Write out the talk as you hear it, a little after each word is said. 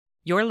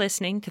You're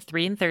listening to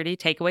 3 in 30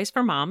 Takeaways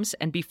for Moms,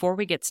 and before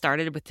we get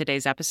started with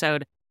today's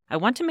episode, I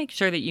want to make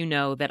sure that you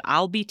know that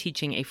I'll be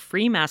teaching a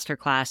free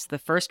masterclass the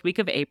first week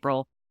of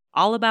April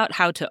all about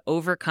how to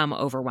overcome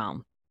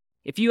overwhelm.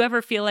 If you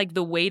ever feel like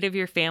the weight of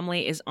your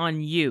family is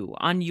on you,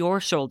 on your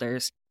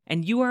shoulders,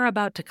 and you are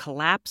about to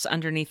collapse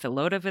underneath the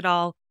load of it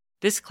all,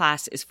 this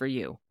class is for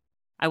you.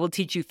 I will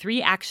teach you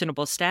 3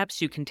 actionable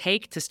steps you can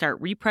take to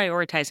start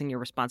reprioritizing your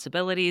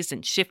responsibilities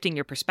and shifting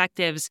your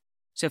perspectives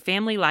so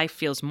family life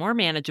feels more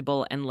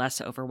manageable and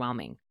less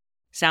overwhelming.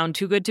 Sound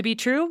too good to be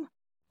true?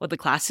 Well, the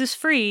class is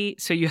free,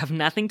 so you have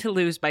nothing to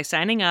lose by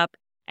signing up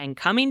and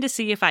coming to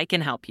see if I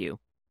can help you.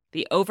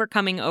 The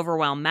Overcoming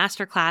Overwhelm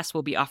Masterclass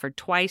will be offered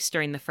twice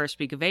during the first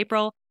week of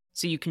April,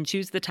 so you can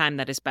choose the time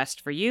that is best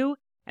for you,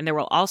 and there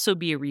will also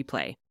be a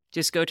replay.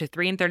 Just go to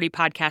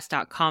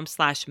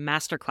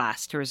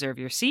 3in30podcast.com/masterclass to reserve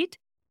your seat.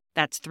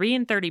 That's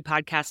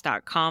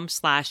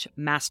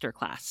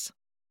 3in30podcast.com/masterclass.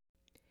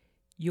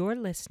 You're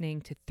listening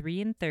to 3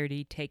 in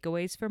 30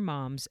 Takeaways for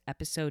Moms,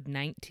 episode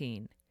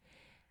 19.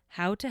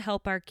 How to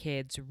help our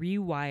kids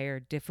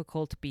rewire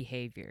difficult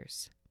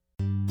behaviors.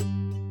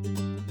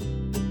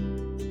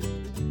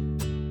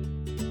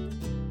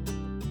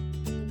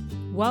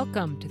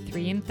 Welcome to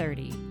 3 in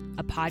 30,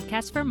 a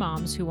podcast for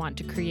moms who want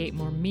to create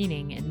more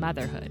meaning in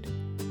motherhood.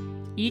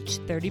 Each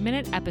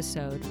 30-minute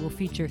episode will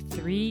feature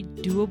 3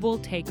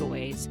 doable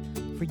takeaways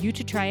for you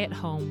to try at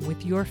home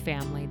with your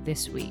family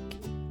this week.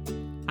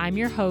 I'm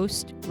your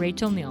host,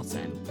 Rachel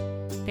Nielsen.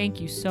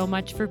 Thank you so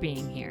much for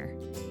being here.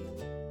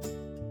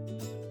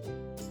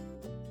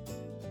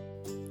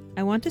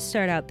 I want to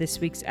start out this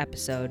week's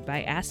episode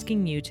by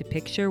asking you to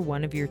picture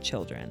one of your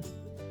children.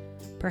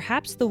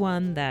 Perhaps the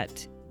one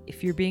that,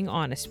 if you're being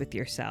honest with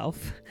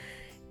yourself,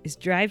 is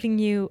driving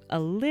you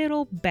a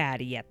little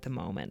batty at the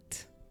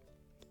moment.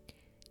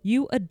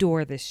 You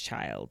adore this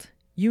child.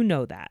 You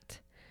know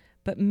that.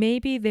 But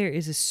maybe there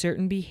is a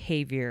certain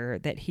behavior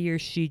that he or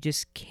she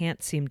just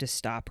can't seem to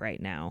stop right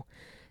now,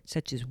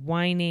 such as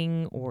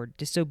whining or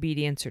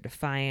disobedience or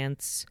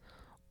defiance,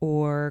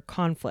 or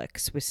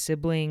conflicts with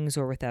siblings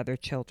or with other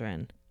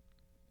children.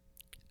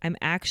 I'm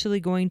actually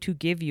going to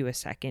give you a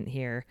second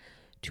here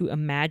to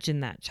imagine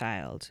that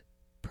child,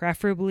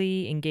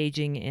 preferably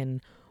engaging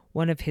in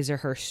one of his or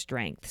her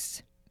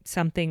strengths,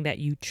 something that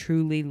you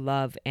truly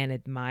love and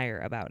admire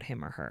about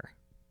him or her.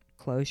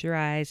 Close your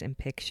eyes and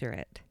picture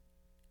it.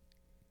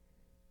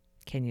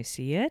 Can you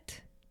see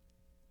it?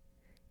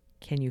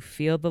 Can you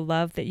feel the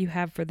love that you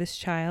have for this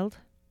child?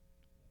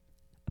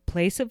 A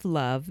place of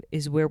love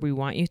is where we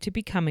want you to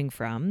be coming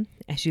from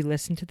as you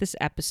listen to this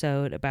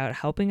episode about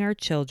helping our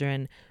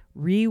children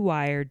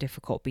rewire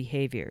difficult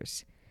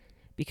behaviors.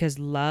 Because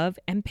love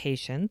and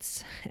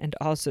patience, and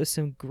also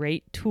some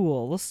great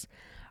tools,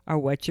 are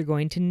what you're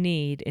going to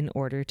need in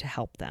order to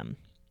help them.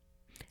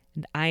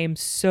 And I am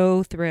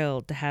so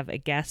thrilled to have a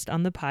guest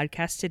on the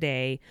podcast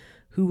today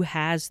who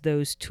has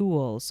those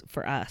tools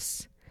for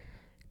us.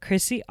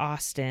 Chrissy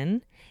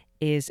Austin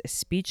is a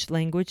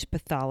speech-language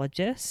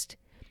pathologist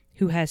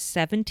who has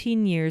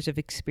 17 years of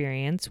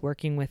experience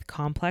working with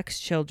complex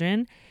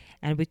children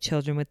and with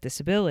children with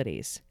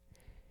disabilities.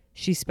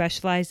 She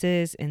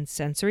specializes in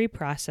sensory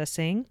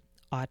processing,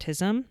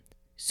 autism,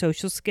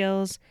 social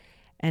skills,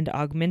 and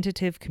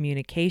augmentative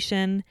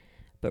communication,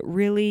 but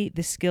really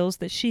the skills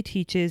that she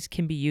teaches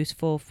can be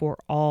useful for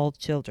all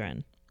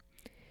children.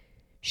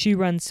 She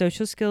runs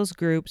social skills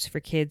groups for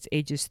kids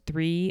ages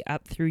 3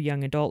 up through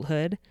young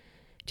adulthood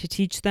to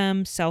teach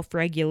them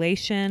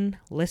self-regulation,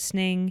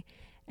 listening,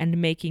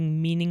 and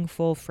making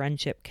meaningful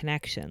friendship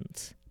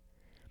connections.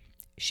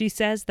 She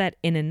says that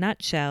in a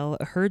nutshell,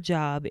 her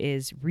job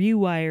is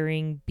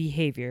rewiring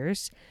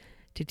behaviors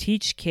to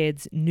teach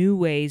kids new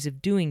ways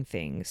of doing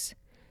things,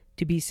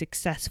 to be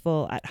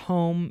successful at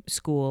home,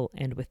 school,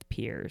 and with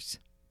peers.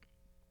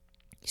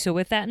 So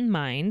with that in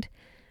mind,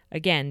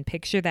 again,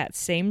 picture that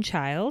same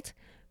child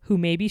who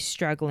may be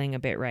struggling a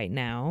bit right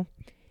now,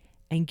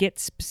 and get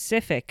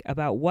specific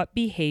about what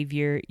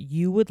behavior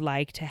you would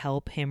like to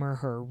help him or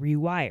her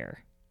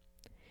rewire.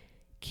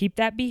 Keep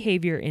that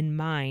behavior in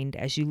mind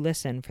as you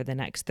listen for the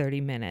next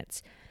 30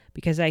 minutes,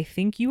 because I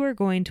think you are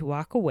going to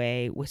walk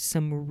away with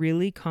some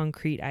really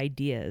concrete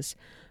ideas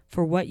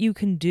for what you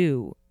can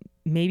do,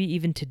 maybe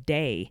even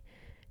today,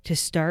 to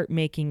start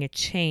making a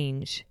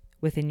change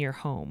within your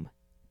home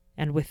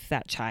and with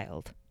that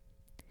child.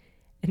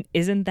 And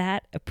isn't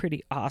that a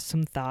pretty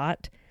awesome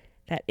thought?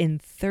 That in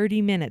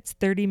 30 minutes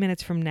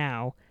from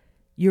now,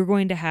 you're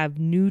going to have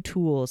new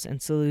tools and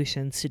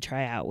solutions to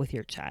try out with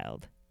your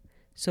child.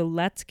 So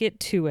let's get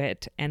to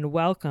it and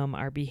welcome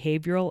our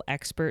behavioral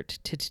expert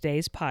to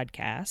today's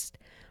podcast.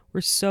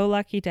 We're so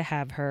lucky to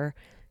have her.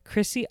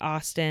 Chrissy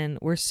Austin,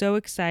 we're so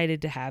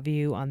excited to have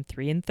you on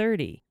 3 in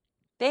 30.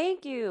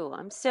 Thank you.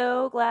 I'm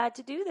so glad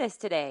to do this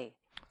today.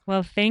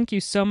 Well, thank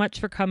you so much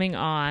for coming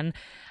on.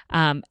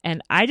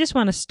 And I just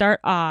want to start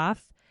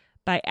off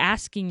by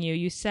asking you,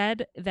 you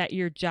said that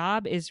your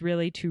job is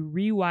really to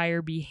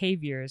rewire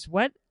behaviors.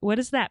 What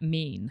does that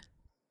mean?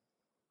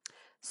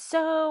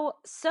 So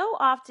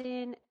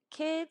often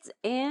Kids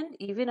and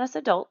even us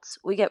adults,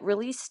 we get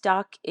really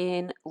stuck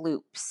in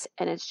loops.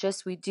 And it's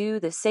just we do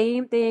the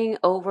same thing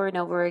over and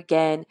over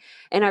again.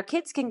 And our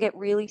kids can get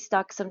really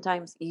stuck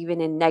sometimes, even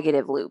in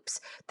negative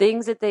loops,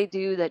 things that they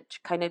do that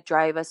kind of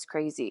drive us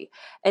crazy.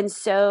 And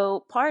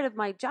so, part of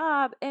my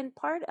job and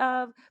part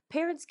of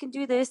parents can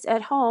do this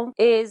at home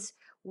is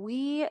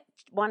we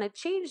want to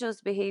change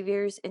those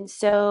behaviors. And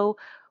so,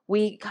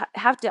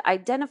 have to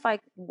identify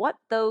what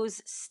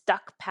those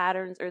stuck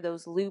patterns or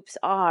those loops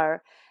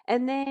are,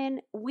 and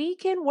then we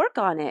can work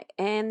on it.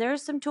 And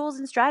there's some tools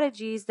and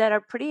strategies that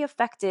are pretty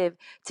effective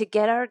to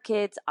get our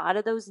kids out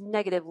of those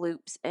negative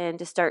loops and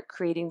to start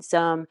creating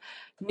some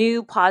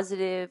new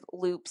positive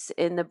loops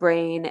in the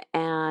brain.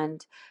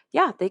 And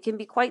yeah, they can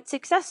be quite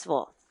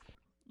successful.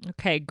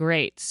 Okay,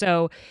 great.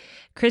 So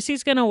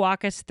Chrissy's going to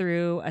walk us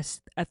through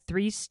a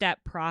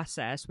 3-step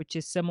process, which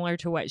is similar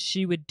to what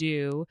she would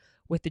do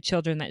with the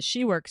children that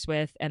she works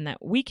with and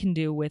that we can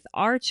do with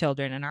our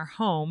children in our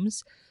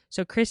homes.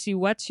 So, Chrissy,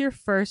 what's your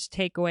first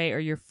takeaway or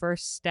your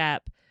first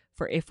step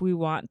for if we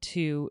want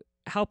to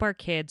help our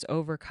kids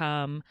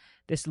overcome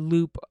this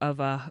loop of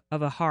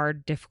a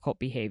hard, difficult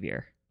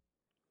behavior?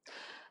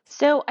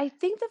 So I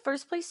think the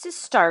first place to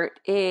start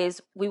is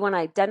we want to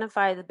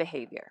identify the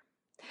behavior.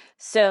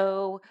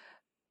 So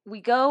we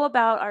go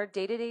about our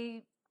day to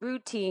day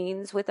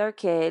routines with our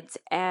kids.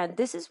 And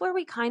this is where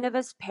we kind of,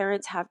 as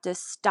parents, have to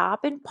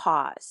stop and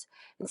pause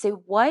and say,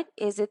 what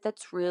is it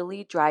that's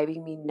really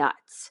driving me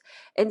nuts?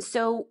 And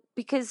so,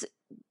 because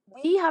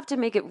we have to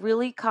make it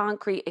really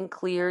concrete and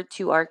clear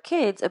to our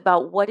kids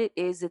about what it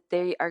is that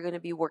they are going to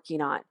be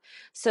working on.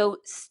 So,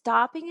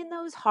 stopping in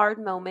those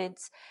hard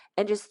moments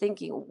and just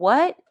thinking,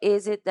 what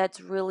is it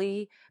that's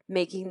really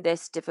making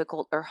this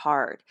difficult or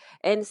hard?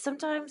 And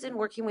sometimes in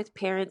working with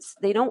parents,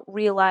 they don't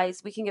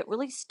realize we can get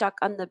really stuck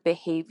on the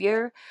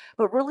behavior,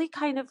 but really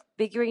kind of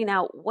figuring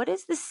out what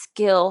is the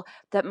skill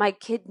that my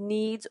kid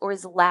needs or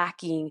is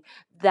lacking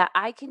that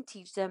I can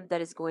teach them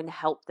that is going to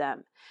help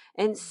them.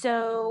 And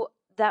so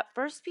that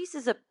first piece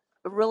is a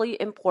really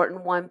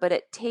important one, but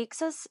it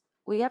takes us,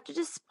 we have to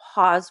just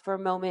pause for a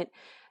moment,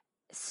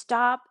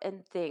 stop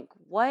and think,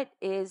 what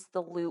is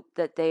the loop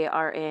that they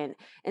are in?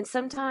 And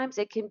sometimes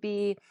it can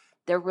be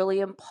they're really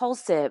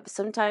impulsive.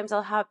 Sometimes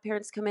I'll have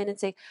parents come in and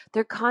say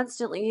they're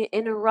constantly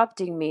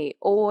interrupting me,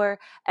 or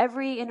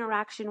every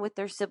interaction with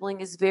their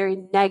sibling is very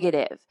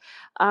negative.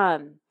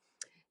 Um,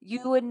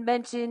 you had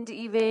mentioned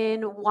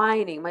even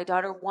whining. My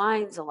daughter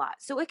whines a lot.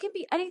 So it can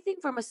be anything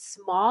from a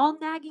small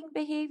nagging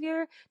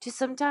behavior to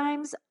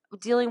sometimes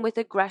dealing with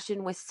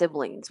aggression with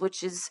siblings,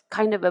 which is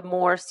kind of a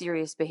more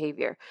serious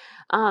behavior.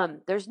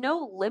 There's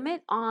no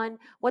limit on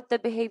what the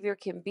behavior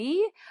can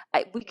be.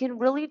 We can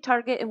really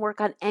target and work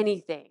on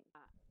anything.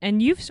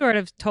 And you've sort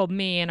of told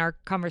me in our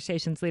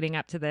conversations leading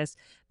up to this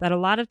that a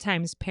lot of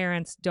times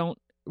parents don't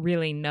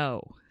really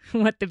know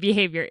what the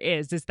behavior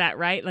is. Is that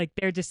right? Like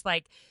they're just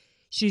like,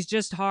 she's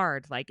just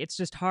hard. Like it's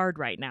just hard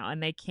right now.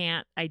 And they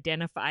can't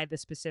identify the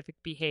specific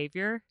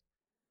behavior.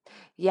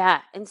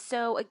 Yeah. And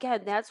so,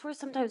 again, that's where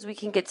sometimes we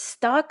can get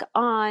stuck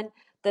on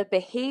the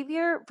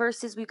behavior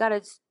versus we got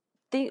to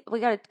think,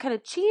 we got to kind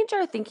of change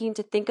our thinking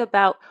to think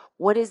about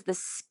what is the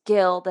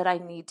skill that I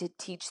need to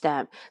teach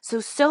them.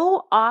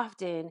 So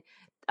often,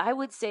 I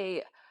would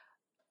say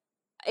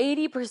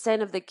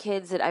 80% of the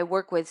kids that I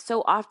work with,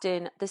 so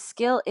often the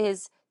skill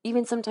is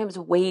even sometimes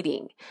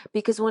waiting.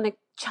 Because when a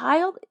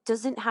child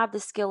doesn't have the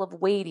skill of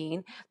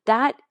waiting,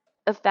 that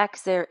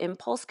affects their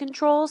impulse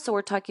control. So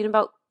we're talking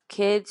about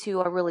kids who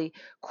are really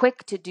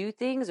quick to do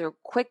things or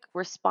quick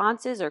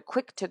responses or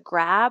quick to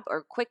grab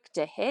or quick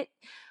to hit.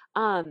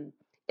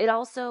 It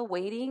also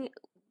waiting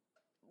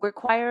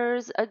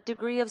requires a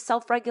degree of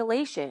self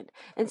regulation.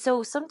 And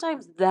so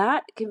sometimes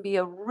that can be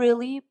a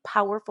really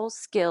powerful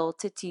skill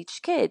to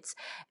teach kids.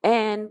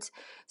 And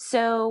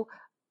so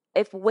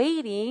if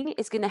waiting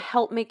is going to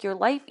help make your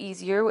life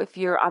easier, if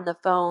you're on the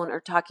phone or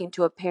talking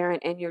to a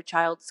parent and your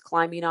child's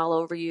climbing all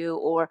over you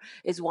or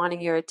is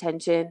wanting your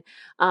attention,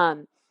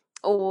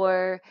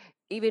 or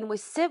even with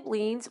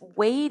siblings,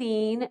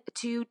 waiting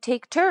to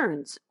take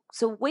turns.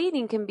 So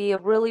waiting can be a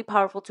really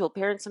powerful tool.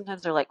 Parents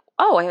sometimes are like,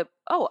 I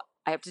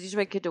have to teach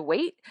my kid to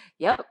wait.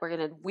 Yep,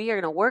 we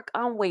are gonna work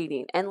on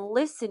waiting. And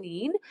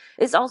listening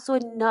is also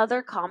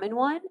another common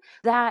one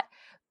that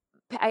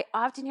I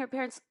often hear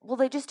parents, well,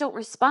 they just don't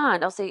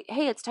respond. I'll say,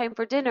 hey, it's time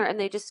for dinner. And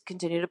they just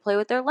continue to play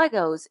with their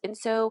Legos. And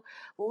so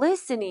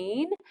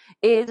listening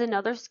is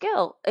another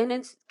skill. And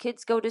it's,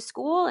 kids go to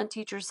school and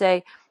teachers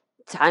say,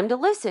 time to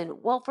listen.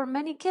 Well, for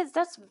many kids,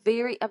 that's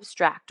very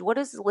abstract. What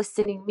does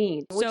listening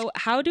mean? So,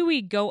 how do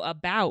we go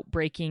about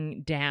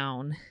breaking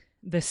down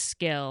the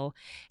skill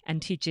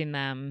and teaching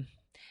them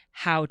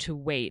how to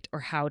wait or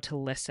how to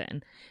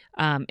listen?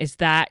 Is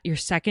that your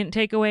second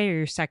takeaway or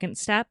your second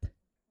step?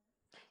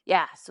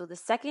 Yeah. So the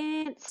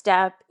second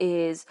step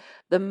is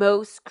the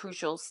most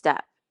crucial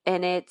step.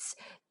 And it's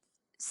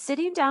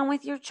sitting down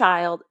with your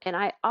child, and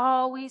I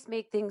always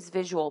make things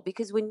visual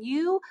because when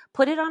you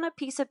put it on a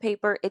piece of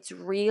paper, it's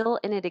real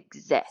and it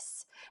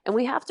exists. And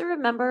we have to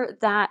remember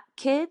that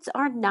kids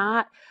are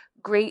not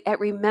great at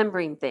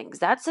remembering things.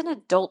 That's an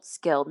adult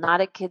skill,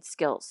 not a kid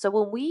skill. So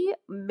when we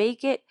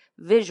make it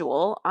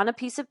visual on a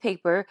piece of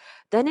paper,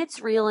 then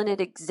it's real and it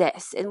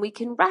exists and we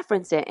can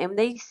reference it and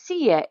they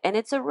see it and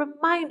it's a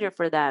reminder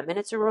for them and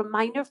it's a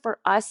reminder for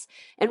us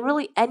and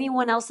really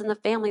anyone else in the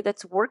family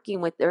that's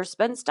working with or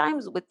spends time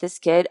with this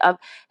kid of,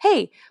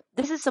 hey,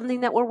 this is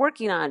something that we're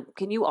working on.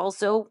 Can you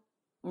also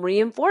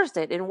reinforce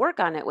it and work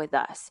on it with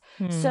us?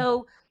 Hmm.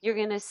 So you're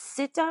going to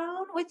sit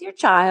down with your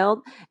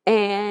child,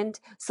 and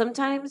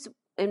sometimes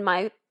in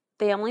my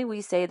family, we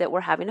say that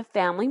we're having a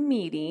family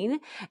meeting.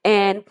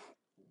 And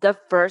the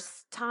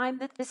first time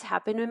that this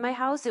happened in my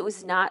house, it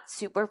was not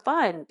super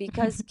fun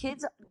because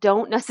kids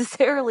don't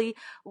necessarily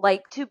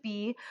like to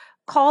be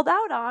called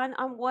out on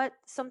what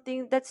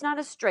something that's not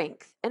a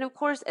strength. And of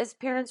course, as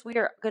parents, we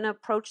are going to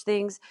approach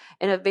things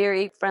in a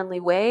very friendly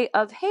way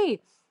of,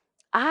 hey,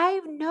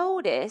 I've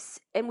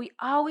noticed, and we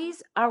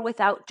always are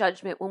without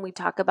judgment when we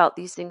talk about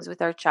these things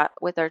with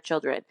with our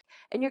children.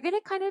 And you're going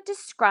to kind of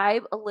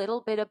describe a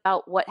little bit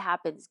about what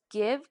happens.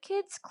 Give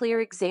kids clear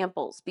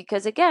examples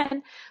because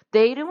again,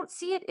 they don't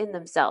see it in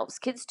themselves.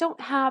 Kids don't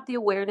have the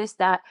awareness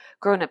that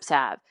grown-ups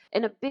have.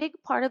 And a big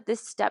part of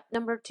this step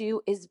number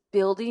 2 is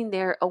building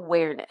their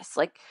awareness.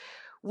 Like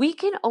we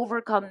can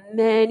overcome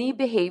many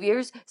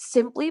behaviors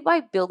simply by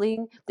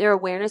building their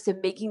awareness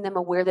and making them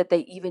aware that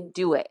they even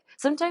do it.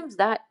 Sometimes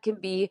that can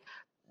be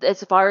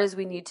as far as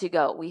we need to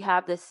go. We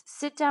have this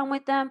sit down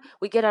with them,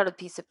 we get out a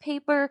piece of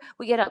paper,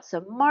 we get out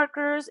some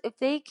markers. If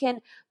they can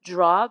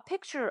draw a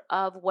picture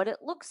of what it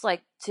looks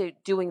like to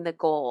doing the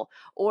goal,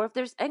 or if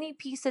there's any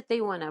piece that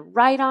they want to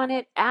write on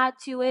it, add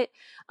to it,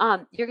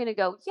 you're going to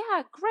go,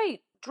 yeah,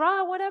 great,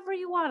 draw whatever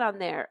you want on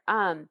there.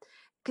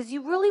 Because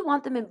you really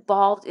want them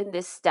involved in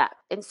this step.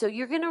 And so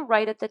you're going to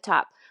write at the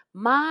top,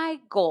 my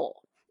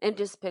goal, and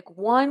just pick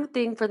one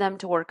thing for them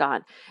to work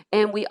on.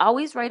 And we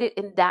always write it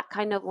in that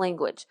kind of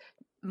language.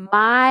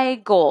 My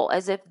goal,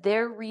 as if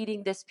they're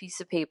reading this piece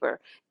of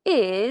paper,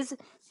 is,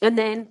 and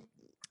then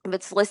if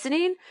it's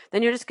listening,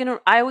 then you're just gonna,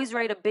 I always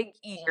write a big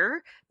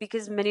ear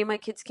because many of my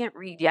kids can't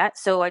read yet.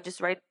 So I just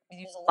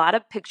use a lot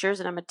of pictures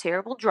and I'm a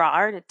terrible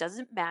drawer and it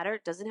doesn't matter.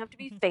 It doesn't have to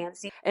be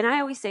fancy. And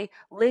I always say,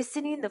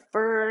 listening the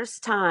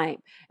first time.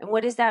 And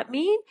what does that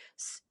mean?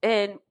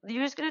 And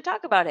you're just gonna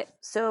talk about it.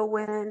 So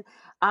when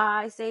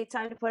I say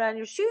time to put on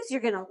your shoes, you're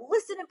gonna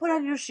listen and put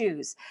on your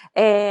shoes.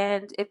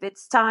 And if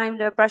it's time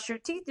to brush your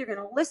teeth, you're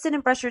gonna listen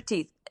and brush your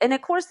teeth. And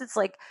of course it's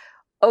like,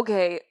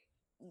 okay,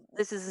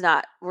 this is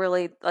not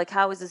really like,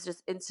 how is this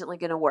just instantly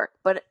going to work?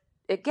 But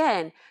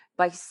again,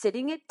 by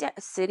sitting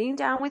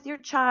down with your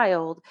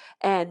child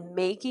and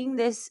making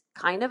this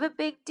kind of a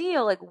big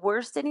deal, like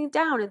we're sitting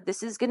down and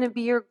this is going to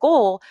be your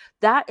goal,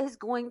 that is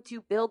going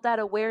to build that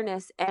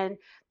awareness, and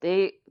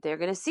they're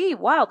going to see,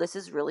 wow, this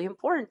is really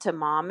important to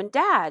mom and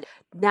dad.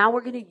 Now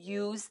we're going to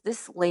use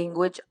this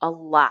language a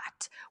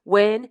lot.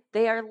 When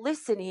they are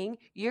listening,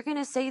 you're going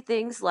to say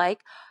things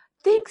like,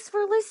 thanks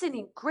for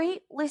listening.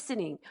 Great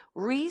listening.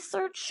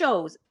 Research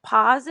shows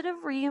positive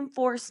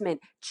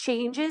reinforcement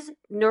changes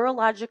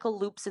neurological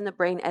loops in the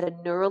brain at a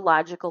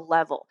neurological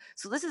level.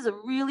 So, this is a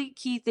really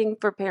key thing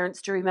for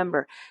parents to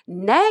remember.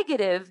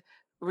 Negative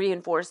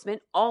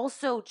reinforcement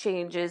also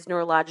changes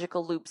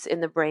neurological loops in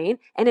the brain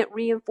and it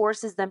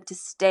reinforces them to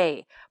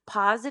stay.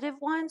 Positive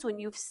ones, when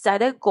you've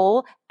set a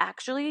goal,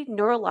 actually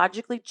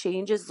neurologically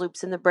changes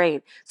loops in the brain.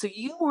 So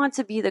you want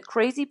to be the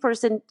crazy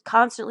person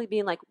constantly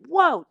being like,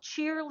 whoa,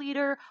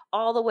 cheerleader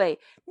all the way.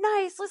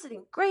 Nice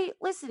listening, great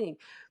listening.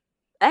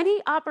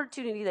 Any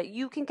opportunity that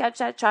you can catch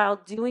that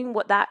child doing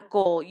what that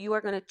goal, you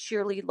are going to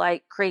cheerlead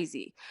like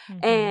crazy.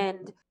 Mm-hmm.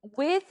 And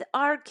with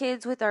our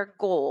kids, with our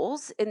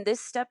goals in this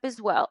step as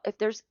well, if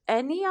there's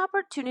any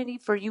opportunity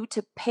for you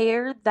to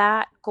pair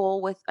that goal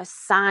with a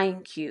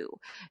sign cue.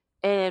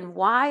 And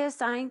why a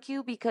sign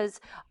cue? Because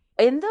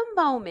in the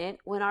moment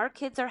when our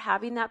kids are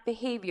having that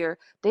behavior,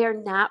 they are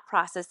not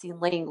processing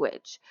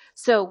language.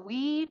 So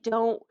we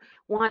don't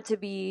want to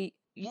be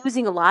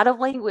using a lot of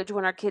language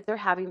when our kids are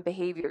having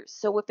behaviors.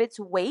 So if it's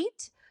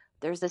wait,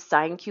 there's a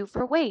sign cue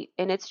for wait,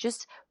 and it's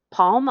just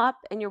palm up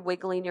and you're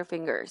wiggling your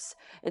fingers.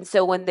 And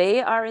so when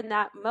they are in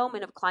that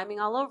moment of climbing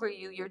all over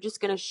you, you're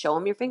just going to show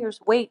them your fingers.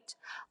 Wait.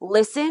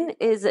 Listen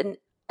is an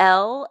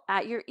L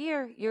at your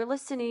ear. You're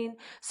listening.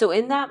 So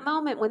in that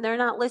moment when they're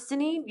not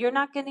listening, you're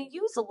not going to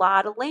use a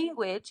lot of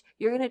language.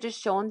 You're going to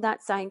just show them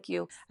that sign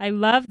cue. I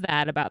love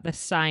that about the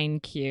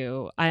sign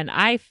cue. And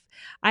I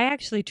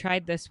actually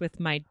tried this with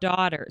my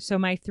daughter. So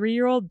my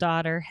 3-year-old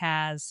daughter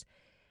has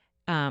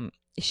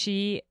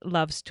she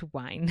loves to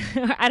whine.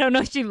 I don't know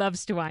if she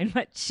loves to whine,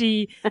 but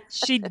she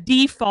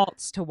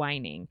defaults to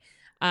whining.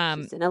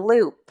 She's in a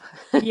loop.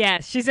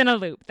 Yes, she's in a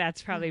loop.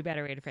 That's probably a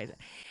better way to phrase it.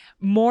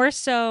 More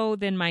so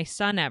than my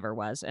son ever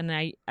was. And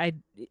I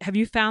have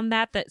you found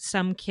that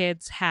some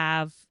kids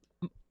have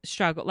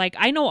struggle, like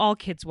I know all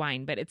kids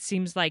whine, but it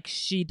seems like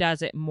she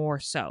does it more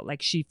so,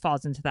 like she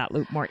falls into that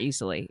loop more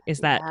easily. Is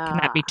that, can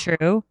that Yeah. be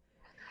true?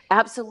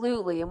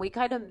 Absolutely. And we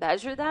kind of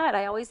measure that.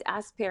 I always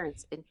ask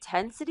parents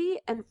intensity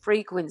and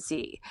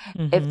frequency.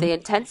 If Mm-hmm. the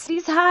intensity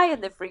is high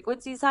and the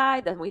frequency is high,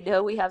 then we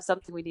know we have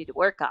something we need to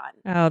work on.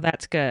 Oh,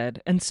 that's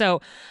good. And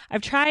so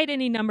I've tried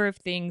any number of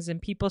things,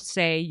 and people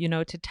say,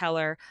 to tell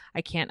her,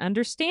 I can't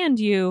understand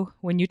you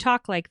when you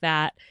talk like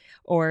that,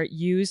 or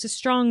use a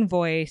strong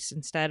voice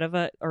instead of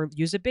or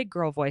use a big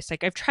girl voice.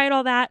 Like I've tried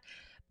all that,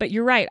 but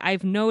you're right.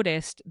 I've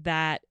noticed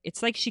that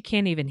it's like she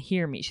can't even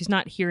hear me. She's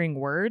not hearing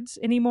words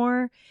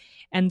anymore.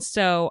 And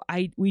so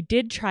we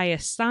did try a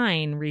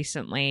sign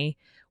recently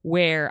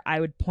where I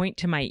would point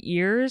to my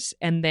ears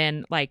and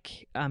then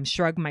like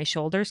shrug my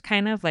shoulders,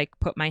 kind of like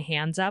put my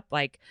hands up,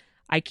 like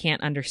I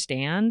can't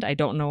understand. I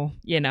don't know.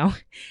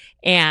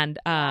 And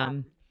Yeah.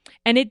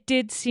 and it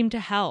did seem to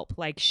help.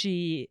 Like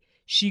she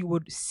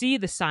would see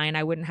the sign,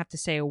 I wouldn't have to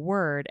say a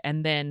word,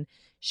 and then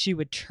she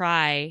would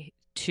try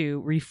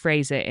to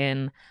rephrase it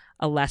in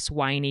a less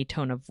whiny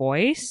tone of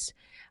voice.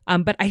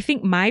 But I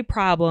think my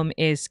problem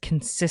is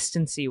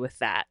consistency with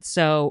that.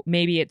 So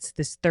maybe it's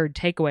this third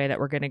takeaway that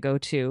we're going to go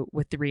to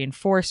with the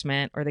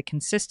reinforcement or the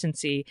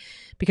consistency,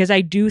 because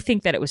I do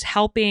think that it was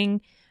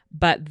helping.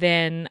 But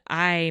then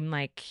I'm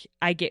like,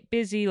 I get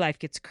busy, life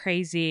gets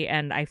crazy,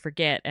 and I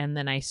forget. And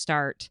then I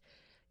start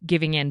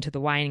giving in to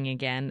the whining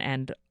again.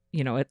 And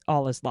it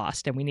all is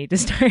lost, and we need to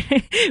start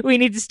we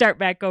need to start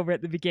back over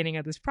at the beginning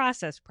of this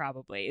process.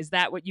 Probably, is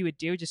that what you would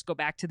do? Just go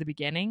back to the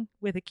beginning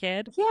with a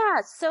kid?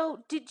 Yeah.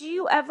 So, did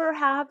you ever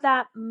have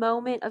that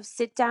moment of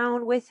sit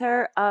down with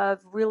her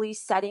of really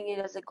setting it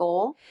as a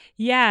goal?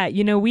 Yeah,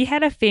 we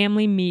had a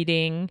family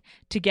meeting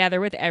together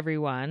with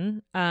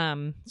everyone.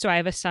 So I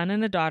have a son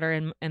and a daughter,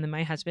 and then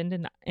my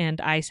husband and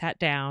I sat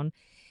down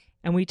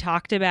and we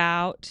talked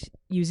about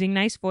using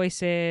nice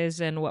voices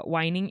and what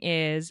whining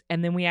is,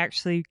 and then we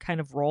actually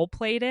kind of role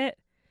played it.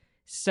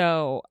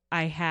 So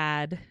I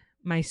had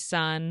my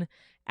son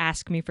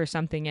ask me for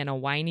something in a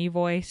whiny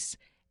voice,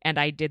 and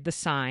I did the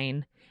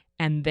sign.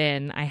 And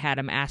then I had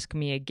him ask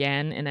me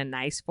again in a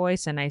nice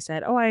voice, and I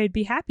said, "Oh, I'd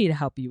be happy to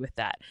help you with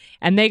that."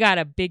 And they got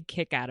a big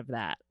kick out of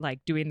that,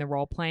 like doing the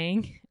role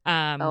playing.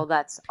 Oh,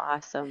 that's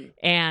awesome.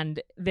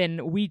 And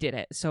then we did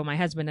it. So my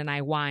husband and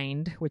I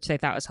whined, which they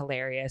thought was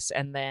hilarious,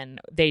 and then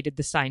they did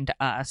the sign to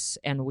us,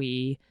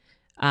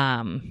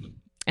 um,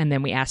 and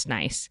then we asked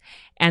nice.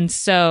 And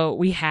so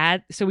we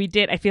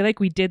did. I feel like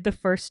we did the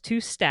first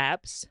two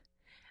steps,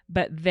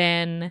 but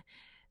then,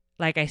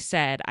 like I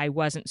said, I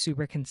wasn't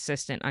super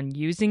consistent on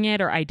using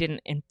it, or I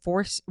didn't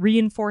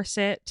reinforce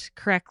it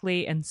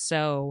correctly, and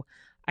so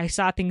I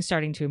saw things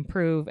starting to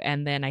improve,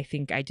 and then I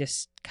think I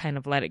just kind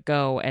of let it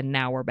go, and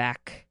now we're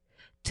back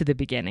to the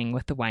beginning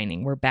with the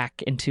whining. We're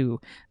back into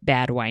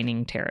bad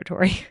whining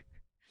territory.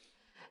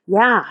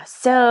 Yeah.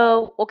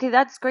 So, okay,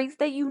 that's great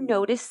that you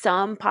noticed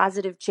some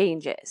positive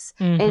changes.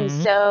 And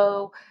Mm-hmm.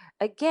 so,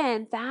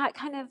 again, that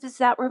kind of is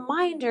that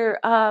reminder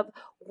of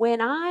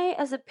when I,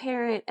 as a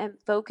parent, am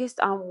focused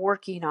on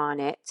working on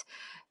it,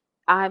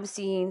 I'm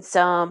seeing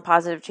some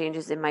positive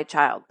changes in my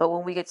child. But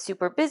when we get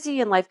super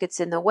busy and life gets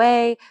in the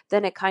way,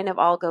 then it kind of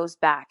all goes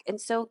back. And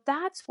so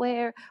that's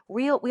where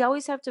we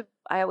always have to,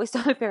 I always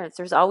tell my parents,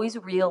 there's always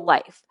real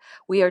life.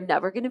 We are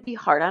never going to be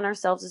hard on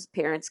ourselves as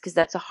parents because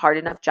that's a hard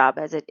enough job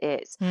as it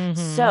is. Mm-hmm.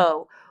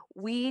 So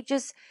we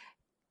just,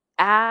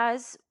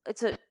 as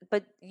it's a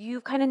but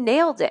you kind of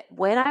nailed it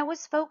when I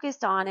was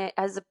focused on it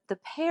as the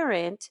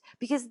parent,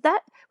 because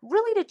that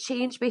really, to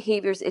change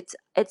behaviors, it's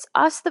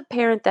us, the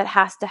parent, that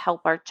has to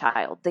help our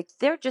child. Like,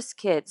 they're just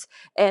kids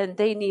and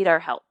they need our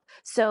help.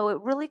 So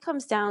it really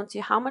comes down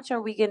to how much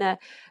are we going to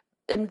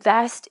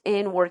invest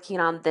in working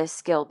on this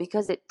skill,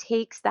 because it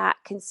takes that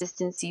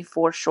consistency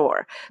for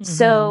sure. Mm-hmm.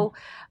 So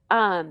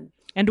um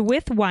And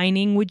with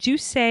whining, would you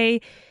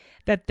say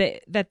that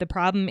the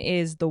problem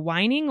is the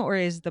whining, or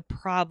is the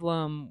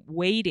problem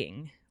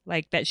waiting?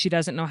 Like that she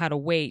doesn't know how to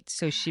wait,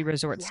 so she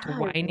resorts Yeah, to I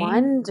whining?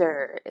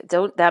 wonder.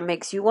 Don't that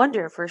makes you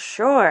wonder for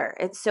sure.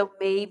 And so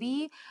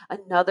maybe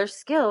another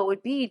skill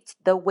would be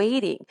the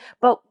waiting.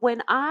 But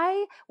when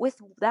I, with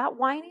that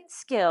whining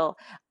skill,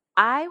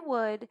 I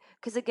would,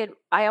 because again,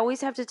 I always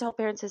have to tell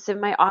parents this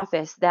in my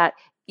office, that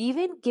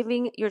even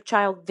giving your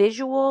child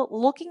visual,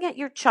 looking at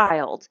your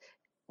child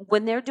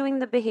when they're doing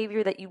the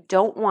behavior that you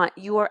don't want,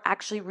 you are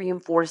actually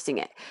reinforcing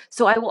it.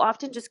 So I will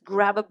often just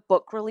grab a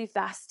book really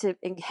fast to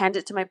and hand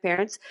it to my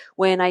parents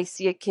when I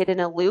see a kid in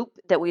a loop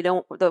that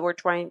we're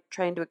trying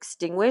to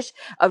extinguish,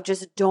 of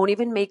just don't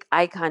even make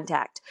eye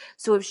contact.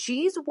 So if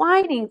she's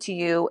whining to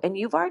you and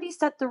you've already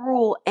set the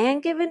rule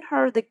and given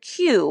her the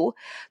cue,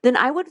 then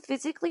I would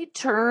physically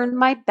turn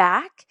my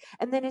back,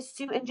 and then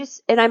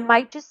and I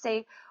might just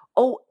say,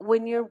 "Oh,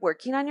 when you're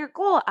working on your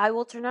goal, I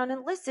will turn on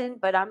and listen,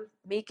 but I'm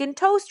making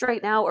toast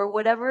right now," or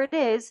whatever it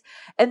is.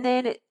 And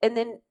then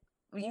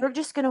you're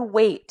just going to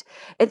wait.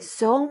 And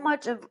so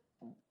much of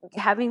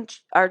having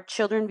our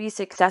children be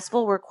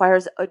successful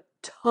requires a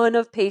ton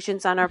of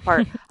patience on our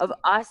part, of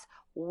us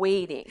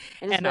waiting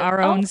and just And be like,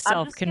 our "Oh, own I'm just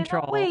going to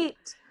self-control.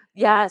 wait."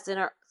 Yes, and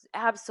our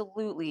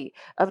absolutely,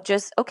 of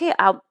just, "Okay,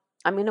 I'm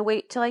going to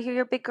wait till I hear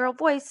your big girl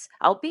voice.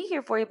 I'll be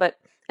here for you, but..."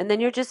 And then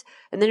you're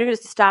going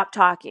to stop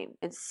talking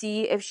and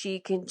see if she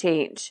can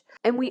change.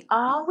 And we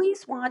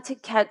always want to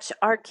catch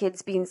our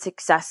kids being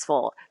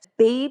successful.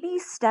 Baby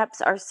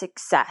steps are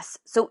success.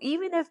 So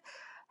even if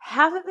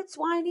half of it's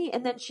whiny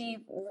and then she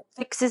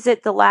fixes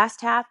it the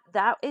last half,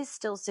 that is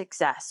still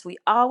success. We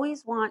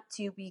always want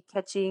to be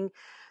catching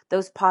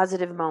those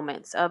positive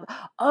moments of,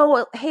 oh,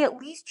 well, hey, at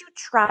least you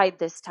tried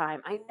this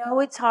time. I know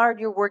it's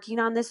hard. You're working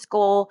on this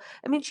goal.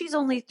 I mean, she's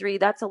only 3.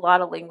 That's a lot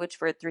of language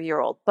for a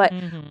 3-year-old. But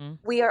Mm-hmm.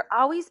 we are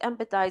always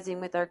empathizing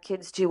with our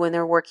kids too when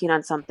they're working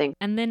on something.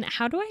 And then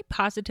how do I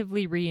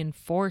positively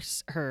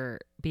reinforce her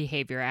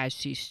behavior as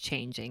she's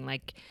changing?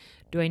 Like,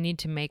 do I need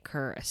to make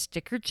her a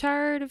sticker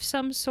chart of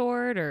some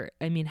sort? Or,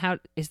 I mean, how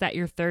is that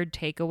your third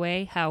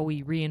takeaway? How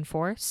we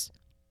reinforce?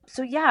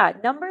 So yeah,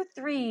 number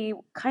 3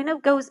 kind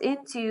of goes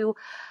into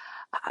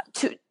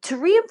to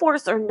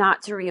reinforce or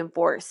not to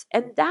reinforce.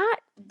 And that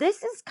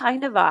this is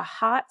kind of a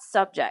hot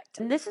subject.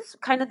 And this is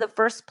kind of the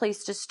first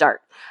place to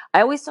start.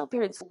 I always tell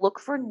parents, look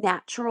for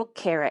natural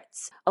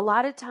carrots. A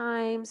lot of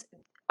times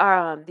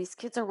these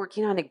kids are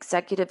working on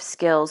executive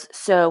skills.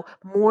 So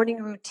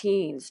morning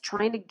routines,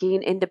 trying to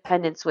gain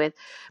independence with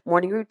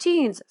morning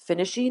routines,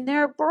 finishing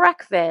their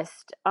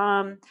breakfast,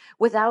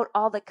 without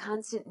all the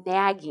constant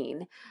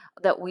nagging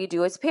that we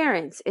do as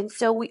parents. And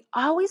so we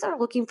always are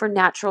looking for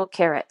natural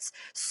carrots.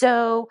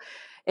 So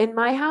in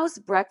my house,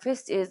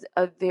 breakfast is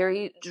a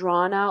very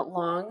drawn out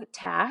long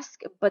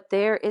task, but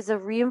there is a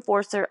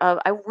reinforcer of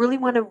I really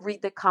want to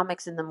read the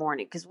comics in the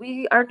morning because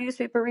we are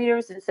newspaper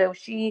readers. And so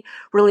she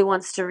really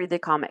wants to read the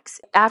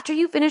comics. After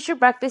you finish your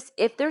breakfast,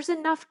 if there's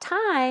enough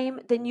time,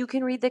 then you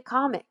can read the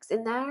comics.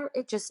 And there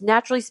it just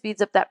naturally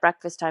speeds up that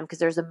breakfast time because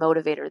there's a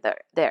motivator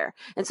there.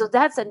 And so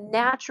that's a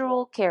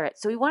natural carrot.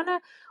 So we want to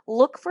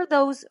look for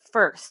those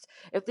first.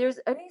 If there's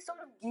any sort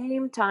of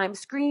game time,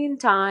 screen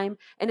time,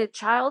 and a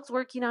child's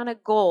working on a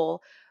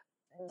goal,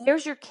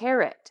 there's your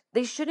carrot.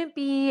 They shouldn't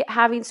be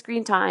having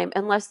screen time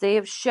unless they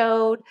have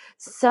showed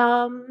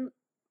some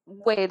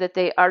way that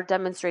they are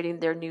demonstrating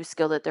their new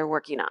skill that they're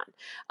working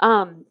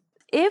on.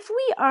 If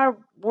we are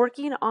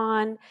working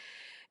on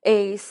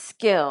a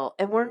skill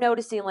and we're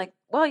noticing, like,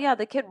 well, yeah,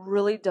 the kid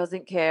really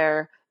doesn't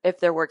care if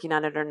they're working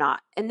on it or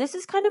not. And this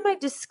is kind of my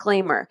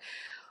disclaimer.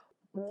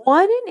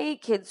 1 in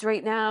 8 kids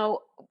right now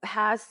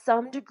has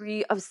some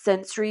degree of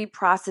sensory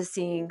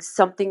processing,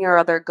 something or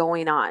other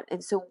going on.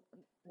 And so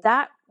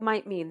that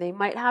might mean they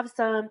might have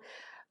some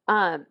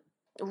um,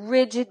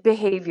 rigid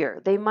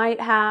behavior. They might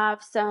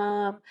have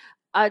some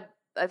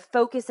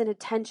focus and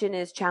attention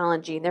is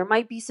challenging. There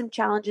might be some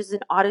challenges in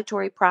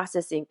auditory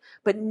processing,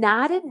 but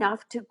not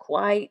enough to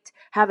quite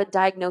have a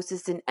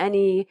diagnosis in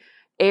any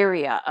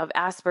area of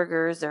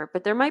Asperger's,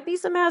 but there might be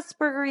some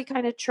Aspergery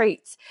kind of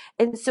traits.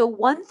 And so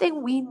one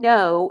thing we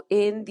know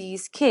in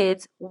these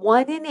kids,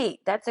 1 in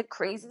 8, that's a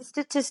crazy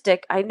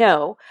statistic, I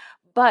know,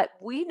 but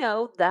we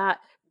know that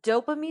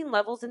dopamine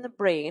levels in the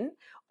brain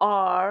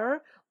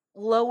are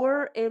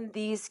lower in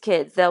these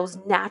kids. Those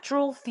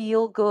natural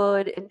feel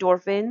good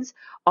endorphins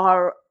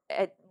are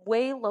at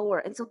way lower.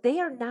 And so they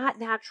are not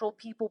natural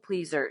people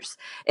pleasers.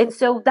 And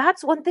so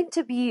that's one thing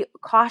to be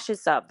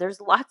cautious of. There's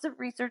lots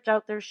of research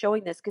out there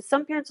showing this because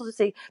some parents will just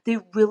say they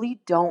really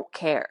don't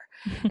care.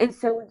 And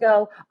so we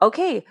go,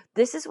 okay,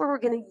 this is where we're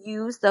going to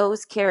use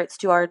those carrots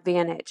to our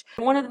advantage.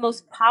 One of the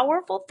most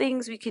powerful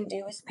things we can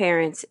do as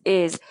parents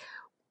is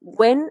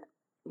when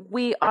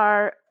we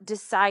are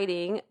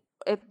deciding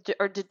if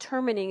or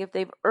determining if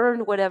they've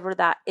earned whatever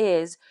that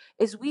is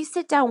we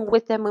sit down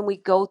with them and we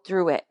go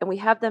through it and we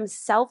have them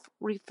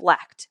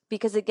self-reflect,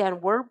 because again,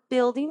 we're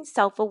building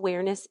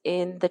self-awareness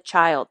in the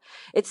child.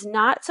 It's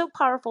not so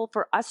powerful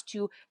for us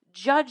to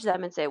judge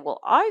them and say, well,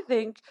 I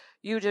think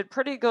you did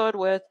pretty good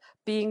with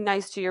being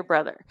nice to your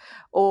brother,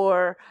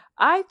 or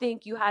I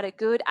think you had a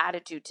good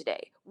attitude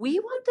today. We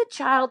want the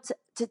child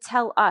to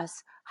tell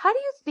us, how do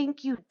you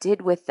think you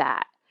did with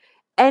that?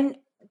 And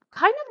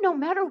kind of no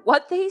matter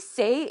what they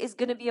say is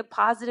going to be a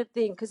positive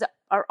thing, because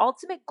our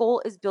ultimate goal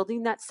is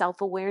building that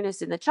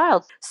self-awareness in the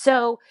child.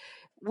 So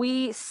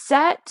we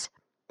set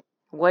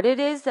what it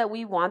is that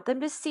we want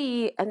them to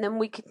see, and then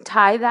we can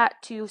tie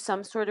that to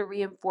some sort of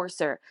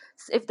reinforcer.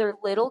 If they're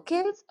little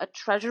kids, a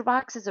treasure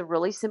box is a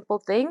really simple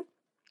thing.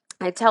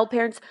 I tell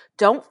parents,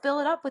 don't fill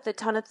it up with a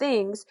ton of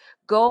things.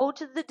 Go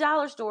to the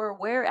dollar store,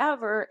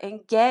 wherever,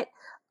 and get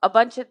a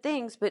bunch of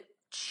things, but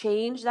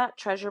change that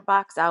treasure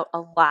box out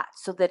a lot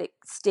so that it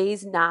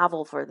stays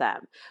novel for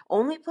them.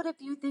 Only put a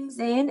few things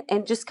in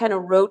and just kind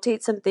of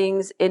rotate some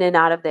things in and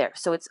out of there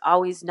so it's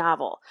always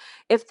novel.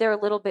 If they're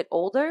a little bit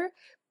older,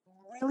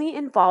 really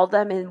involve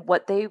them in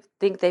what they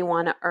think they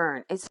want to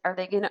earn. Are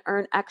they going to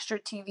earn extra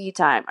TV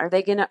time? Are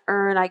they going to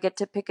earn, I get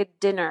to pick a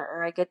dinner,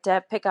 or I get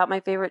to pick out my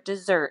favorite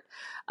dessert?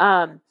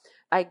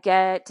 I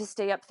get to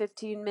stay up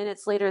 15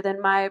 minutes later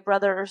than my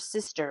brother or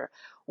sister.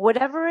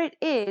 Whatever it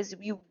is,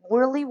 you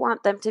really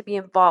want them to be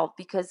involved,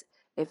 because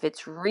if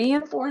it's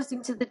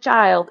reinforcing to the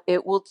child,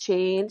 it will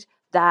change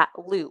that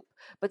loop.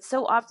 But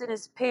so often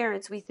as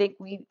parents, we think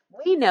we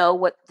know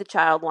what the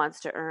child wants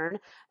to earn,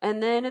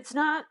 and then it's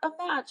not a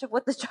match of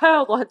what the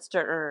child wants to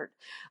earn.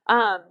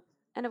 Um,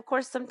 And of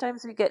course,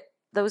 sometimes we get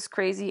those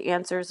crazy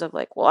answers of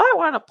like, well, I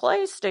want a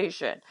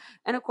PlayStation.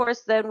 And of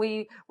course, then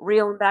we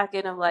reel them back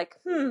in of like,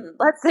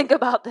 let's think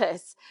about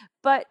this.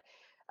 But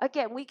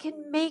again, we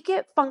can make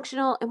it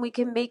functional and we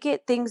can make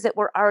it things that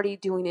we're already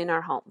doing in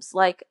our homes,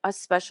 like a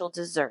special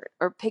dessert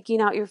or picking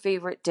out your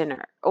favorite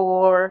dinner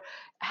or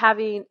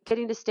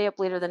getting to stay up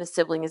later than a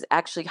sibling is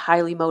actually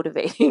highly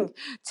motivating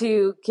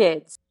to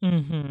kids.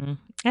 Mm-hmm.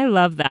 I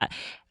love that.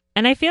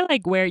 And I feel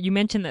like where you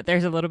mentioned that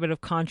there's a little bit of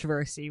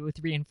controversy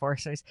with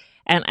reinforcers,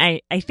 and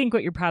I think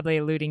what you're probably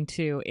alluding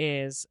to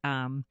is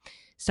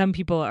some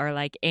people are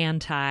like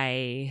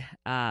anti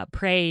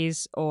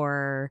praise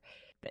or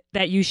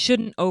that you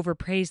shouldn't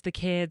overpraise the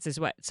kids, is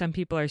what some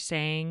people are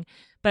saying.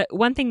 But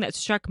one thing that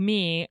struck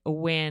me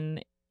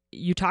when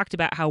you talked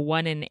about how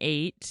 1 in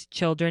 8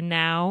 children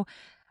now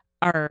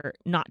are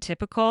not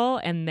typical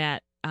and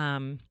that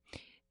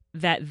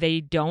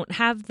they don't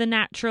have the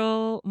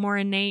natural, more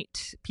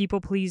innate people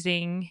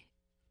pleasing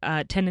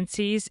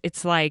tendencies.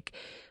 It's like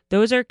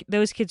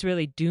those kids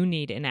really do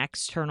need an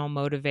external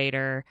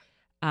motivator,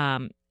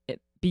 um,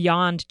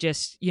 beyond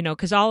just,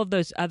 because all of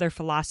those other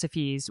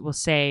philosophies will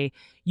say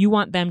you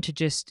want them to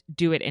just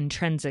do it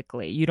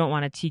intrinsically. You don't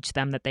want to teach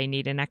them that they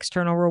need an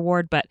external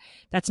reward, but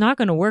that's not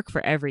going to work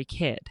for every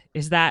kid.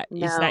 Is that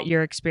No,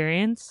 your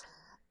experience?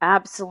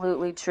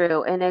 absolutely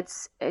true. And it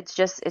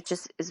just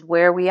is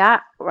where we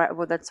are, right?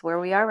 Well, that's where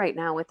we are right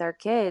now with our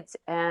kids.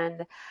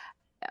 And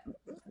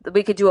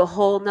we could do a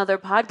whole nother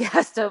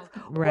podcast of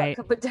what Right.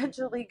 could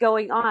potentially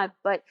going on.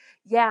 But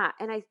yeah,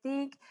 and I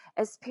think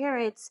as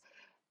parents,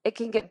 it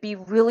can be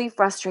really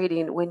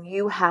frustrating when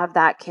you have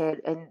that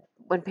kid and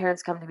when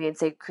parents come to me and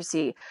say,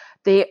 Chrissy,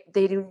 they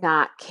do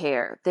not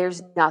care.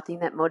 There's nothing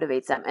that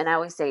motivates them. And I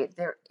always say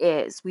there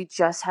is. We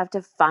just have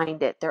to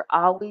find it. There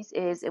always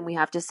is, and we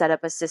have to set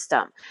up a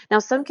system. Now,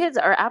 some kids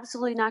are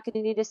absolutely not going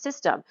to need a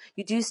system.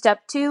 You do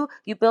step two,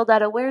 you build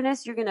that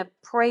awareness, you're going to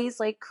praise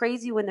like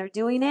crazy when they're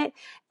doing it,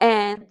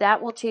 and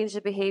that will change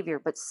the behavior.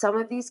 But some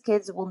of these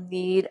kids will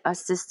need a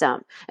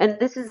system. And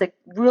this is a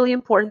really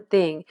important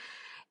thing.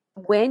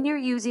 When you're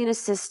using a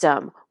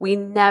system, we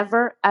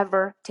never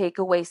ever take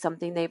away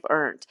something they've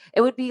earned.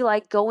 It would be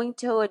like going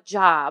to a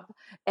job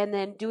and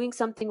then doing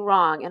something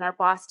wrong and our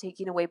boss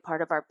taking away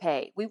part of our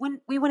pay. We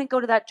wouldn't go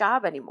to that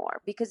job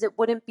anymore because it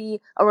wouldn't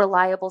be a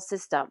reliable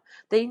system.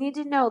 They need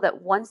to know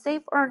that once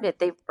they've earned it,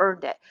 they've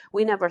earned it.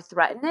 We never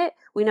threaten it.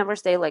 We never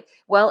say like,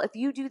 well, if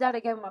you do that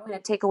again, I'm going to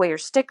take away your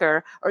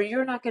sticker or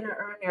you're not going to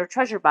earn your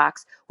treasure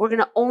box. We're going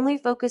to only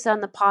focus on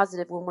the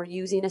positive when we're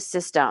using a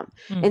system.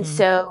 And Mm-hmm.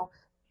 so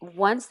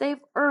once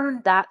they've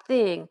earned that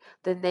thing,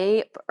 then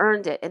they've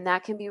earned it. And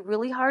that can be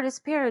really hard as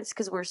parents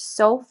because we're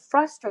so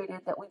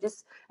frustrated that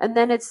and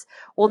then it's,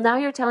 well, now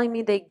you're telling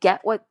me they get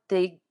what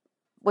they've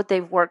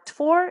worked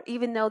for,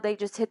 even though they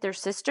just hit their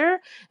sister.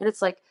 And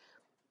it's like,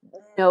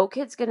 no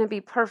kid's going to be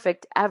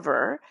perfect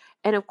ever.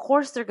 And of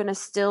course, they're going to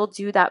still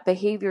do that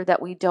behavior that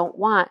we don't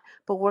want.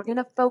 But we're going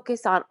to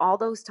focus on all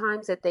those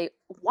times that they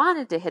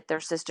wanted to hit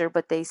their sister,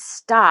 but they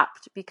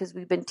stopped because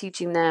we've been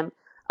teaching them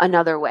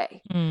another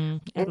way. I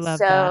And love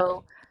that.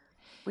 so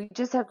we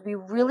just have to be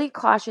really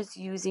cautious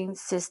using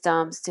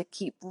systems to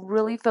keep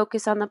really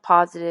focused on the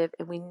positive,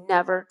 and we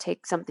never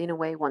take something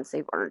away once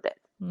they've earned it.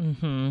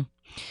 Hmm.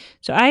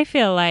 So I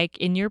feel like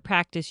in your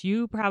practice,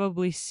 you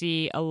probably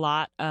see a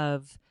lot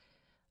of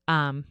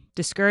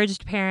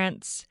discouraged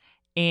parents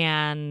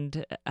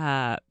and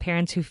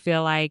parents who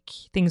feel like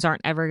things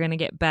aren't ever going to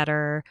get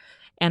better.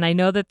 And I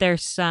know that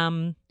there's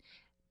some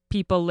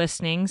people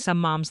listening,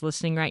 some moms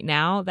listening right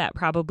now that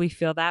probably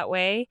feel that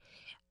way.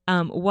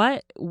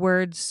 What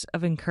words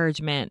of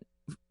encouragement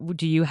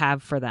do you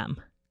have for them?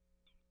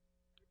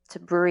 To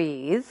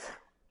breathe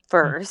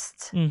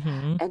first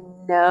Mm-hmm.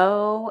 and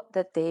know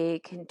that they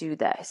can do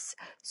this.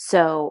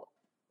 So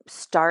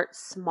start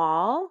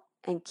small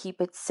and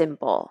keep it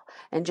simple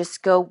and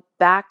just go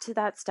back to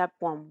that step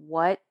one.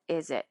 What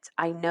is it?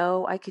 I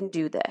know I can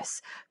do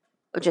this.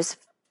 Just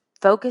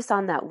focus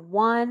on that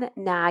one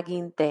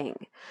nagging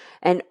thing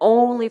and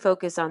only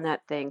focus on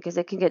that thing because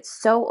it can get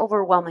so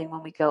overwhelming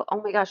when we go,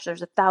 oh my gosh,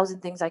 there's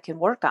 1,000 things I can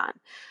work on.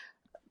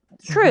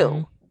 Mm-hmm.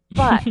 True,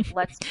 but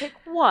let's pick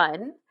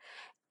one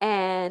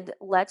and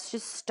let's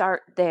just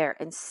start there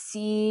and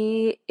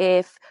see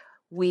if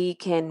we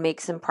can make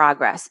some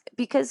progress.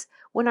 Because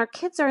when our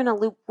kids are in a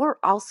loop, we're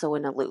also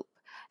in a loop.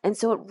 And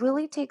so it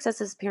really takes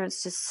us as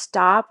parents to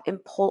stop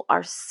and pull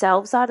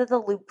ourselves out of the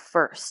loop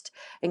first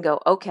and go,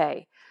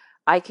 okay,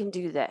 I can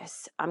do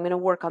this. I'm going to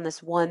work on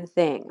this one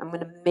thing. I'm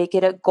going to make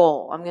it a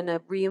goal. I'm going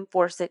to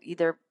reinforce it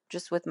either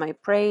just with my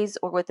praise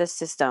or with a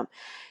system.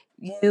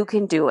 You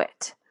can do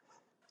it,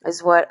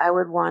 is what I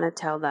would want to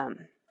tell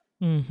them.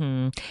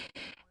 Mm-hmm.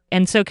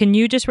 And so, can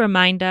you just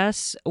remind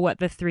us what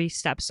the 3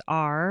 steps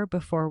are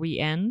before we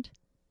end?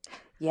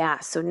 Yeah,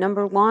 so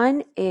number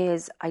one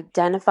is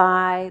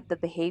identify the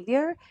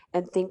behavior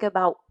and think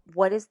about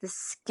what is the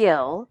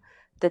skill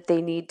that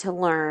they need to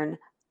learn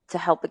to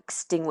help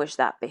extinguish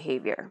that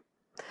behavior.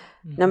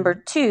 Number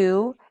Mm-hmm.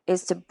 two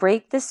is to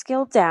break the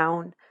skill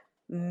down,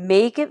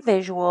 make it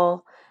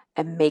visual,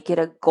 and make it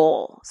a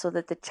goal so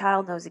that the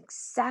child knows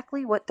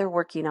exactly what they're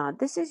working on.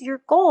 This is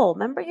your goal.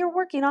 Remember, you're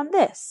working on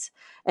this.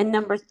 And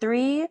number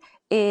 3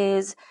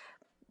 is,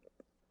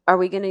 are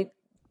we going to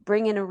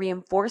bring in a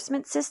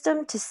reinforcement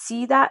system to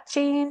see that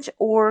change,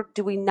 or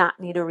do we not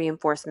need a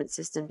reinforcement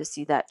system to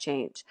see that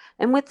change?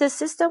 And with the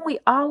system, we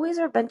always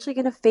are eventually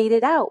going to fade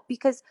it out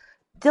because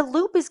the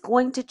loop is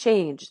going to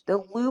change. The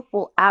loop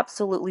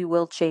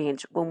will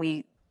change when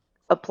we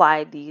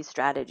apply these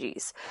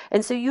strategies.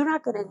 And so you're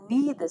not going to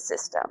need the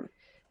system.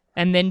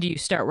 And then do you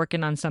start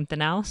working on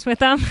something else with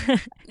them?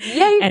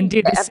 Yeah, and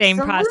do the same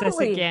process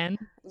absolutely. again?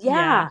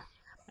 Yeah.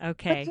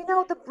 Okay.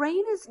 But the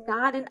brain is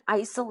not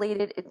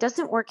it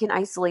doesn't work in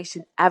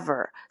isolation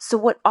ever. So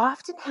what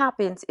often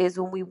happens is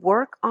when we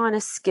work on a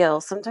skill,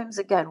 sometimes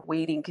again,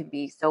 waiting can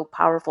be so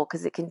powerful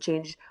because it can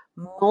change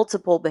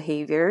multiple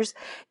behaviors,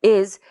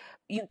 is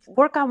you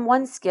work on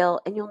one skill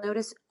and you'll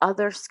notice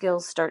other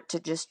skills start to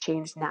just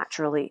change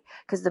naturally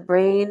because the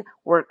brain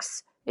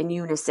works in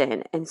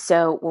unison. And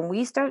so when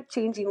we start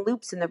changing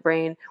loops in the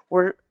brain,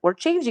 we're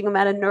changing them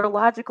at a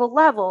neurological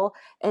level.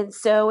 And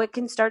so it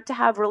can start to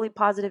have really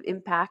positive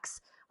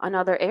impacts on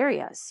other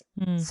areas.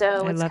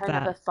 So I it's love kind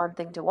of that. a fun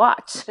thing to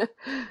watch.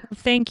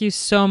 Thank you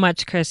so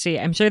much, Chrissy.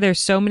 I'm sure there's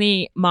so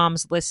many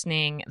moms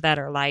listening that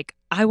are like,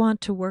 I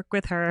want to work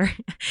with her.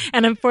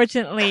 And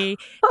unfortunately,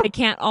 they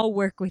can't all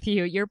work with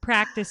you. Your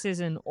practice is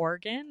in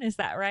Oregon, is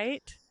that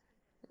right?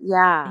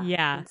 Yeah,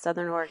 Yeah. in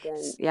Southern Oregon.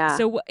 Yeah.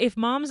 So if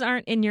moms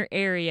aren't in your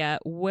area,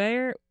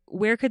 where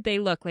could they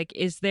look? Like,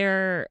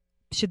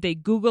 should they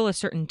Google a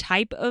certain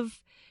type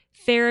of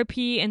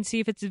therapy and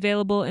see if it's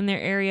available in their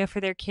area for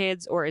their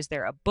kids, or is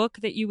there a book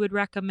that you would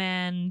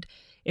recommend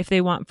if they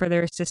want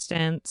further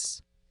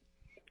assistance?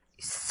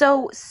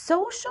 So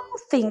social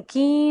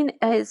thinking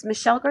is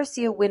Michelle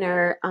Garcia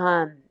Winner.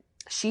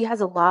 She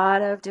has a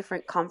lot of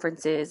different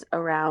conferences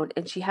around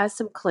and she has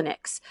some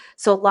clinics.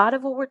 So a lot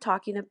of what we're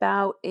talking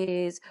about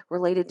is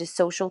related to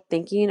social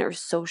thinking or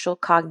social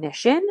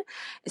cognition.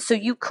 So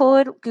you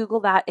could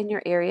Google that in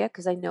your area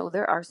because I know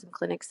there are some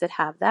clinics that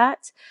have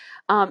that.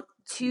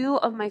 Two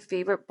of my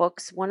favorite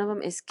books, one of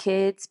them is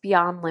Kids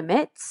Beyond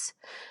Limits.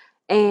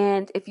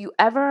 And if you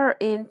ever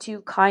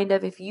into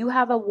if you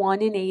have a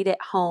 1 in 8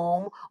 at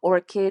home or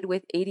a kid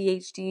with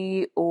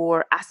ADHD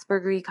or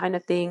Asperger kind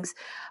of things,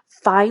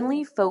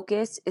 Finally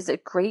Focus is a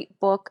great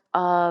book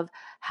of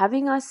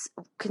having us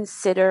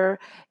consider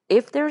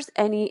if there's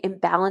any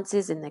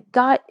imbalances in the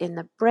gut, in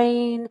the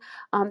brain,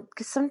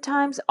 because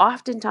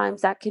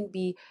oftentimes that can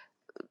be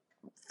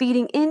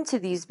feeding into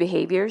these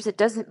behaviors. It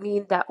doesn't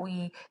mean that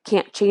we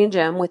can't change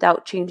them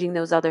without changing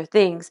those other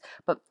things.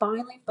 But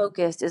Finally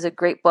Focused is a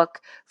great book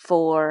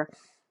for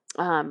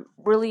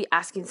really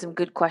asking some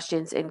good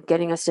questions and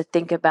getting us to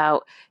think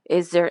about,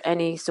 is there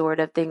any sort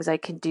of things I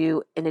can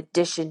do in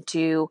addition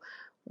to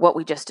what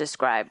we just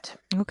described?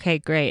 Okay,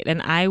 great.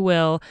 And I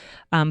will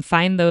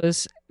find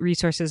those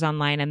resources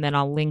online and then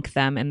I'll link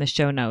them in the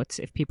show notes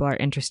if people are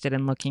interested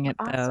in looking at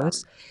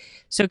those. Awesome.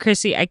 So,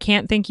 Chrissy, I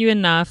can't thank you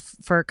enough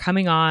for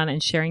coming on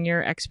and sharing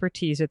your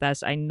expertise with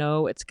us. I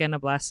know it's going to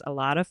bless a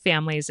lot of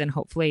families, and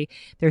hopefully,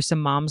 there's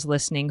some moms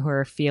listening who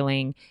are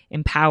feeling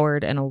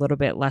empowered and a little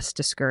bit less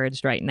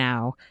discouraged right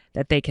now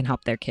that they can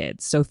help their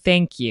kids. So,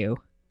 thank you.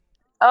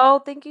 Oh,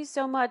 thank you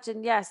so much.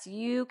 And yes,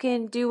 you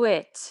can do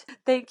it.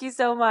 Thank you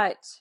so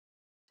much.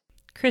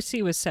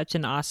 Chrissy was such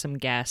an awesome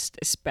guest,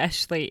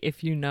 especially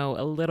if you know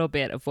a little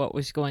bit of what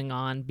was going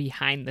on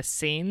behind the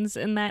scenes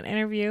in that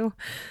interview.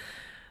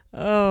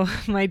 Oh,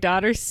 my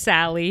daughter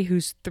Sally,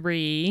 who's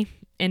 3,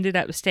 ended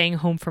up staying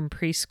home from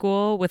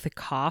preschool with a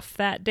cough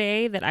that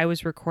day that I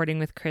was recording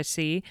with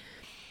Chrissy.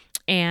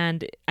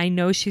 And I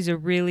know she's a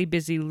really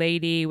busy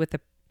lady with a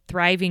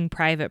thriving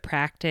private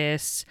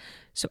practice.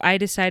 So I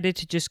decided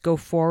to just go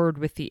forward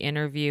with the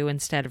interview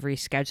instead of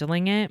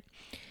rescheduling it.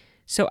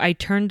 So I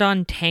turned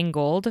on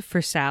Tangled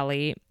for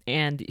Sally,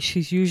 and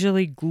she's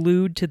usually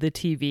glued to the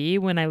TV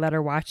when I let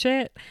her watch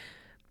it.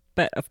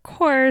 But of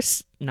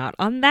course, not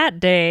on that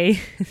day.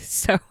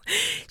 So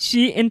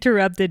she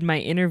interrupted my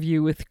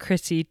interview with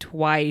Chrissy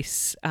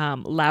twice,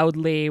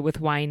 loudly with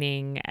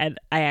whining. And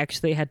I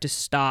actually had to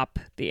stop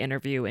the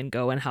interview and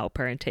go and help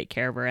her and take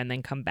care of her and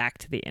then come back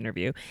to the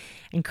interview.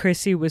 And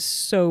Chrissy was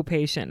so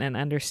patient and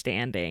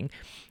understanding.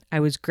 I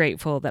was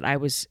grateful that I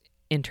was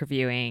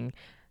interviewing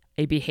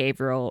a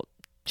behavioral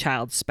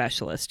child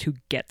specialist who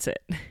gets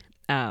it.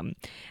 And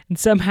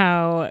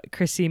somehow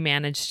Chrissy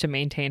managed to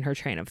maintain her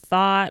train of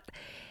thought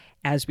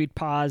as we'd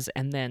pause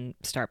and then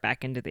start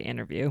back into the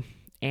interview.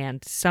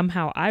 And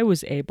somehow I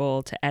was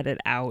able to edit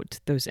out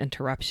those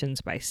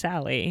interruptions by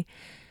Sally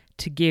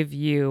to give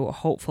you,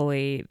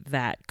 hopefully,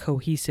 that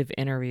cohesive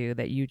interview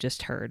that you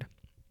just heard.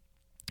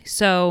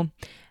 So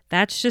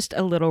that's just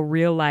a little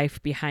real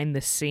life behind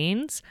the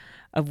scenes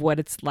of what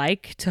it's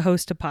like to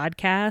host a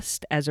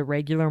podcast as a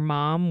regular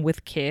mom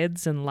with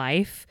kids and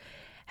life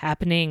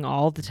happening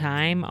all the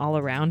time, all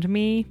around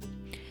me.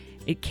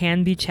 It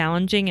can be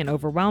challenging and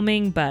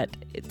overwhelming, but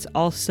it's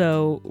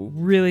also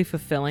really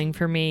fulfilling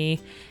for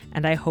me,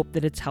 and I hope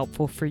that it's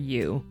helpful for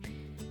you.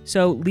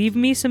 So leave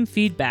me some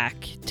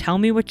feedback. Tell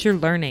me what you're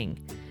learning.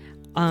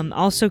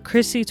 Also,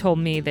 Chrissy told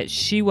me that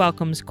she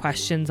welcomes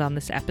questions on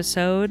this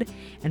episode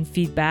and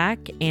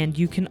feedback, and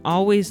you can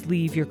always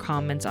leave your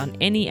comments on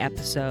any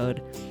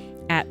episode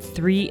at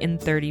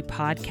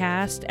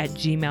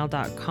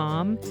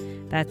 3in30podcast@gmail.com.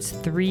 That's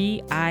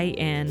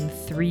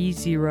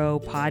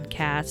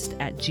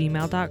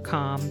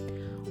 3in30podcast@gmail.com,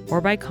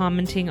 or by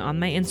commenting on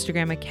my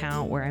Instagram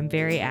account where I'm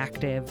very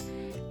active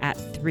at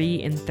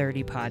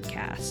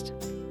 3in30podcast.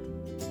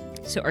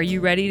 So are you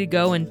ready to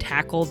go and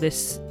tackle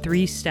this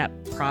 3-step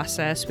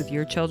process with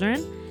your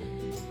children?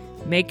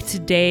 Make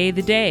today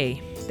the day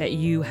that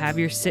you have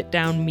your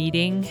sit-down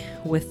meeting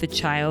with the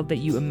child that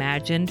you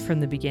imagined from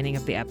the beginning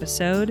of the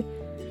episode.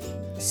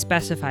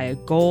 Specify a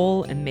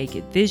goal and make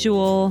it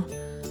visual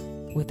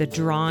with a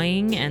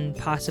drawing and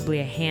possibly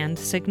a hand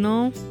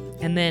signal,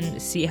 and then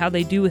see how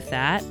they do with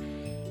that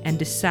and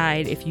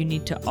decide if you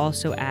need to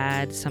also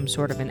add some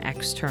sort of an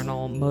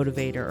external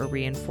motivator or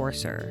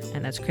reinforcer.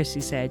 And as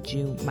Chrissy said,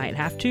 you might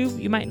have to,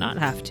 you might not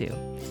have to.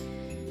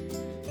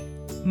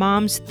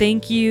 Moms,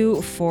 thank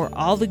you for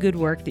all the good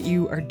work that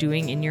you are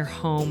doing in your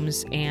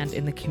homes and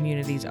in the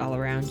communities all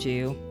around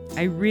you.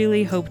 I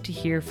really hope to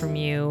hear from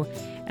you,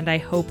 and I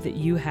hope that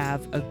you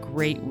have a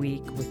great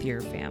week with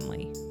your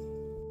family.